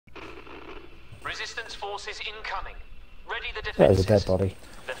Resistance forces incoming. Ready the defenses. That is a dead body.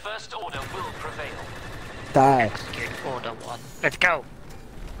 The first order will prevail. Die. Execute order 1. Let's go.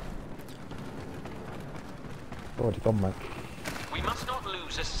 Already gone, mate. We must not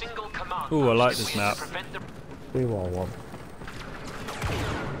lose a single command. Ooh, I like post this if we are map. to prevent the... We are one.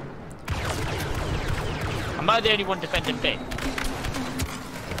 Am I the only one defending B?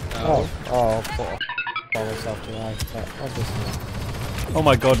 Oh, I thought I myself tonight. Obviously. Oh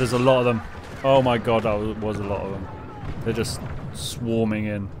my god, there's a lot of them. Oh my god, that was a lot of them. They're just swarming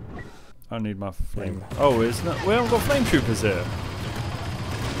in. I need my flame. Oh, isn't it? We haven't got flame troopers here.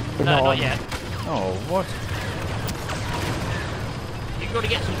 No, not yet. Oh, what? You've got to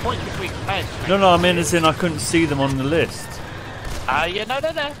get some points between players. No, I mean as in I couldn't see them on the list. Yeah, no.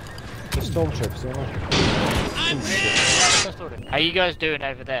 The stormtroopers, aren't they? How you guys doing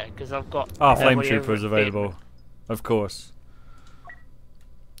over there? Because I've got... Flame troopers available. Of course.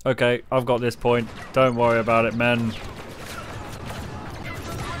 Okay, I've got this point. Don't worry about it, men.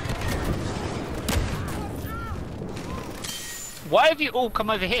 Why have you all come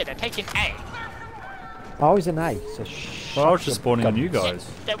over here? They're taking A. Oh, he's an A. So Well, I was just spawning on you guys.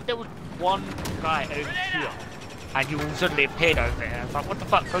 There was one guy over here, and you all suddenly appeared over here. I was like, what the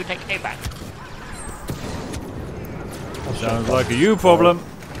fuck? Go take A back. Sounds like a you problem.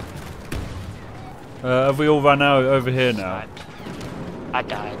 Have we all run out over here now? I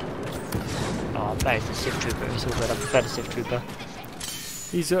died. Oh, that is the Civ Trooper. It's all good. I prefer the Civ Trooper.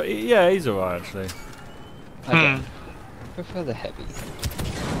 He's alright actually. I prefer the heavy.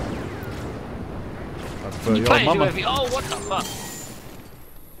 I prefer You your played mama. UAV. Oh, what the fuck?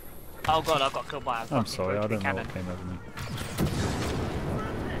 Oh god, I got killed by a I'm sorry, I don't know cannon. what came over me.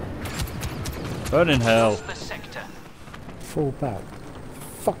 Burn in hell. The sector. Fall back.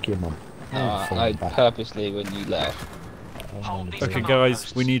 Fuck your mum. I purposely, when you left. Hold these Okay command guys,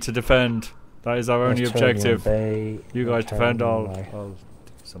 posts. we need to defend. That is our only objective. You guys defend, I'll do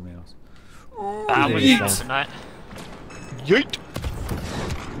something else. I'm with you tonight. Yeet!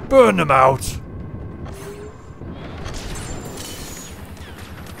 Burn them out!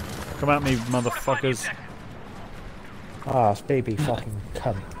 Come at me, motherfuckers. Ah, it's BB fucking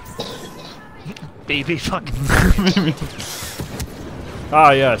cunt. BB fucking.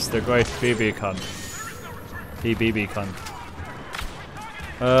 Ah yes, the great BB cunt. The BB cunt.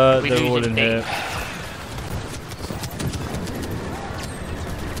 They're all in here.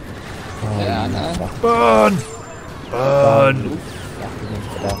 Yeah, I know. Burn! Burn!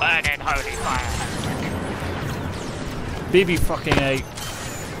 Burn in holy fire. BB fucking 8.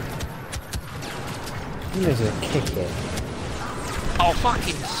 You need to kick it. Oh,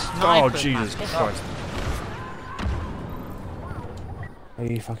 fucking sniper. Oh Jesus Christ. Are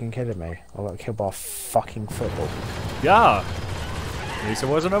you fucking kidding me? I got killed by a fucking football. Yeah! At least it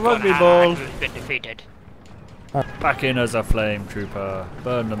wasn't a rugby ball. You've been defeated. Back in as a flame trooper.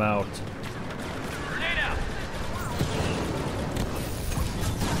 Burn them out.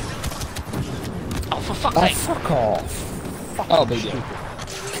 Oh, for fuck's Oh, sake. fuck off! Fuck Oh, but yeah.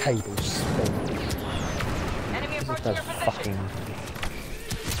 cable spin. This is no fucking...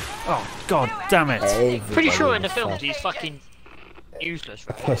 Oh god damn it. Pretty sure in the Everybody films he's fucking useless,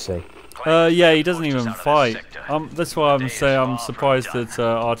 right? pussy. Yeah, he doesn't even fight. That's why I'm saying I'm surprised that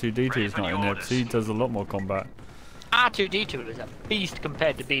R2-D2 is not in it, because he does a lot more combat. R2-D2 is a beast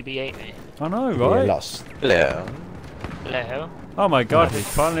compared to BB-8, mate. I know, Yeah, right? lost. Yeah. Hello? Oh my god, he's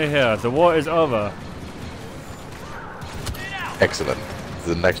finally here. The war is over. Excellent.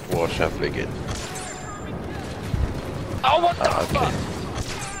 The next war shall begin. Oh, what the Okay. fuck?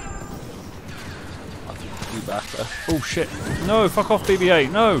 You bastard. Oh shit. No, fuck off BB-8.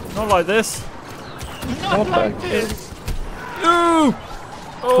 No, not like this. Not like this. No!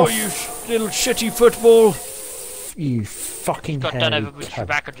 Oh, you little shitty football. You fucking Got hairy done over with cunt.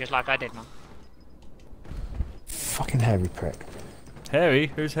 Chewbacca just like I did, man. Fucking hairy prick.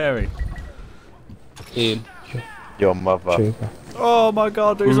 Harry? Who's Harry? Ian. Your mother. Trooper. Oh my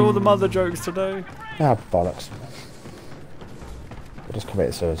god, these are all the mother jokes today. Ah, bollocks. I just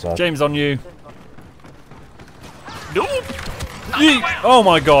committed suicide. James, on you. Nope. Yeet. Oh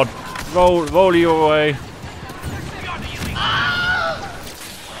my god. Roll your way.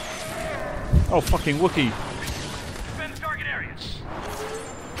 Oh, fucking Wookiee.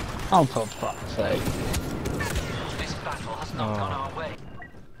 Oh, for fuck's sake. This battle has not gone our way.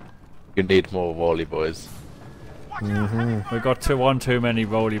 You need more volley boys. We've got one too many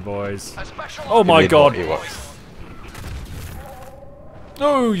roly boys. A special Oh my You need god. more Ewoks.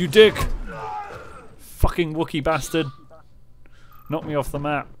 No, you dick. Fucking Wookiee bastard. Knock me off the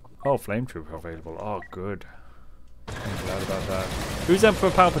map. Oh, flame trooper available. Oh, good. I'm glad about that. Who's Emperor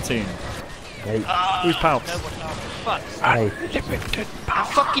Palpatine? Hey, Who's Palps? No one knows. Fuck. hey. That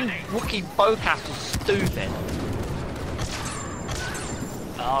fucking Wookiee bowcast is stupid.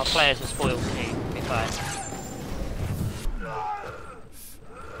 Our players are spoiled team. Be fine.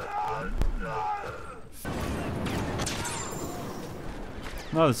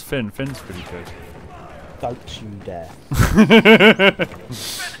 No, there's Finn. Finn's pretty good. Don't you dare.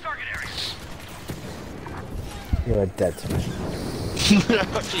 You're dead to me.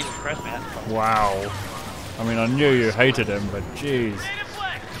 Jesus Christ, man. Wow. I mean, I knew you hated him, but jeez.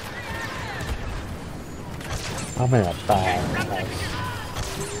 I'm in a bad place.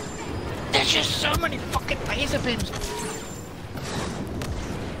 There's just so many fucking laser beams.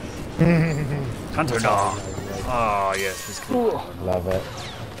 Hunter Star. Oh, yes, it's cool. Love it.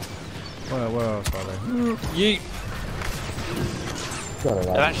 Where else are they? Yeet. Gotta love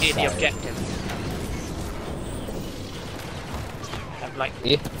They're actually in the it. objective. Have like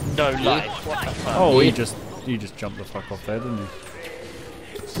Yeah. no lives. What the fuck? Oh, he just jumped the fuck off there, didn't he?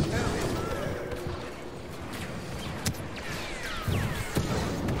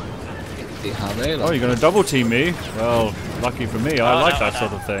 See how they Oh, look. you're gonna double team me? Well, lucky for me, I Oh, like no, that no.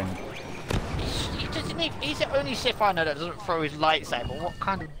 sort of thing. He's the only Sith I know that doesn't throw his lightsaber. What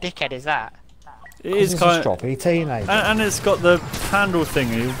kind of dickhead is that? It is He's a kind of, stroppy teenager. and it's got the handle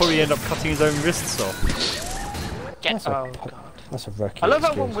thing, and he'll probably end up cutting his own wrists off. That's a Oh po- god. That's a rookie. I love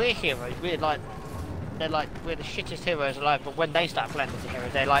how when excuse. we're heroes, we're the shittest heroes alive, but when they start playing as a hero,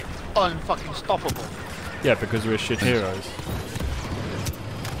 they're like unfucking stoppable. Yeah, because we're shit heroes.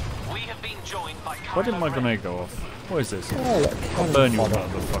 We have been joined by Why didn't my grenade go off? What is this? Oh, look, I'll cannon burn you fodder. out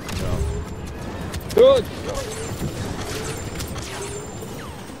of the fucking mouth. Good.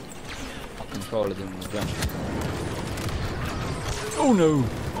 Control of them as well. Oh no!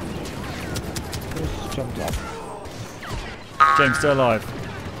 Just jumped up. James, stay alive.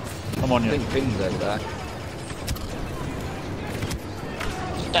 Come on, I you. think Finn's over there.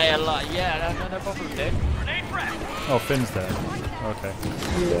 Stay alive, yeah, no problem, dude. Oh, Finn's there. Okay.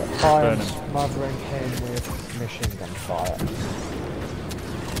 Yeah, Burn I'm him. smothering him with machine gun fire.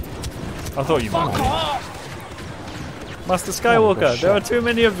 I thought you might. off! Master Skywalker, there are too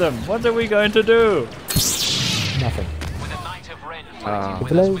many of them. What are we going to do? Nothing. With a Knight of Ren Ah. fighting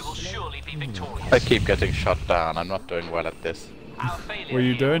with us, we will surely be victorious. I keep getting shot down. I'm not doing well at this. Our failure What are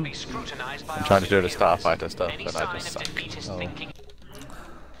you here will doing? be scrutinized by I'm our trying to do the superiors. Starfighter stuff, Any but I sign just of suck. defeatist Oh. thinking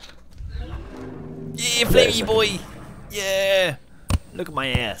Yeah, flamey boy. Yeah. Look at my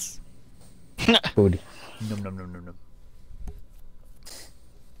ass. Good. Num num num num num.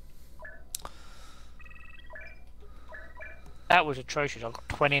 That was atrocious. I got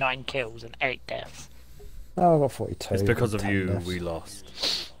 29 kills and 8 deaths. Oh, I got 42. It's because of 10 you deaths. we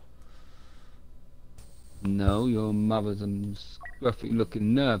lost. No, your mother's a scruffy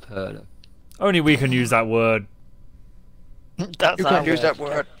looking nerve herder. Only we can use that word. That's You can't use that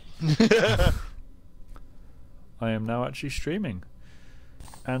word. I am now actually streaming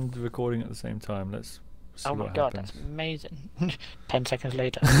and recording at the same time. Let's see Oh my what god, happens. that's amazing. 10 seconds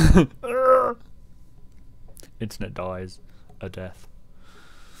later. Internet dies a death.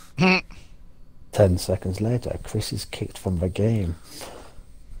 10 seconds later, Chris is kicked from the game.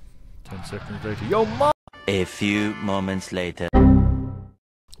 10 seconds later. Yo, mom! A few moments later.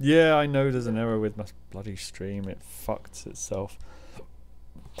 Yeah, I know there's an error with my bloody stream. It fucked itself.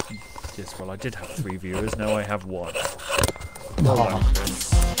 Yes, well, I did have 3 viewers. Now I have 1. Well done, Chris.